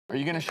Are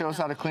you going to show us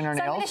how to clean our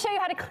nails? So I'm going to show you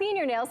how to clean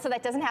your nails so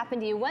that doesn't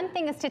happen to you. One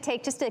thing is to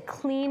take just a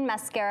clean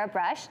mascara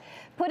brush,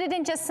 put it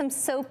in just some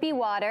soapy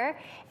water,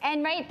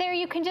 and right there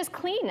you can just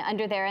clean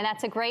under there. And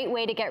that's a great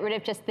way to get rid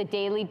of just the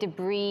daily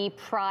debris,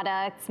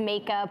 products,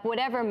 makeup,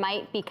 whatever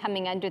might be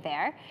coming under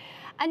there.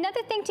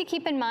 Another thing to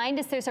keep in mind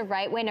is there's a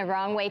right way and a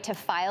wrong way to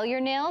file your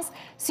nails.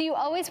 So you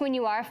always, when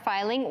you are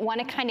filing, want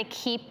to kind of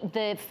keep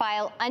the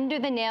file under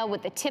the nail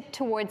with the tip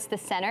towards the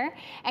center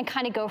and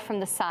kind of go from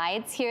the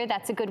sides here.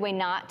 That's a good way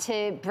not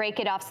to break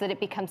it off so that it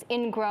becomes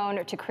ingrown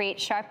or to create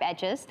sharp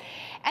edges.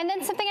 And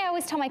then something I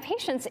always tell my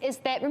patients is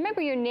that,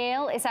 remember, your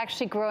nail is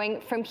actually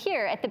growing from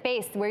here at the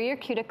base where your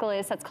cuticle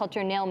is. That's called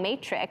your nail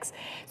matrix.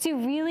 So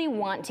you really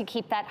want to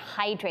keep that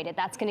hydrated.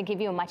 That's going to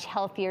give you a much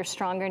healthier,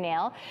 stronger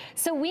nail.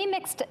 So we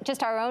mixed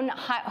just our own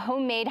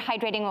homemade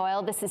hydrating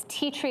oil. This is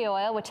tea tree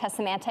oil, which has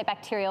some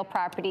antibacterial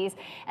properties,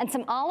 and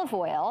some olive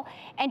oil.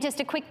 And just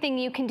a quick thing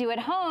you can do at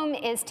home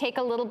is take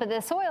a little bit of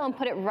this oil and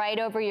put it right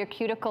over your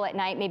cuticle at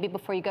night, maybe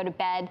before you go to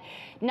bed.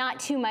 Not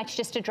too much,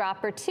 just a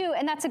drop or two.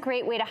 And that's a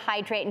great way to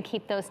hydrate and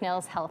keep those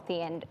nails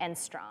healthy and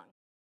strong.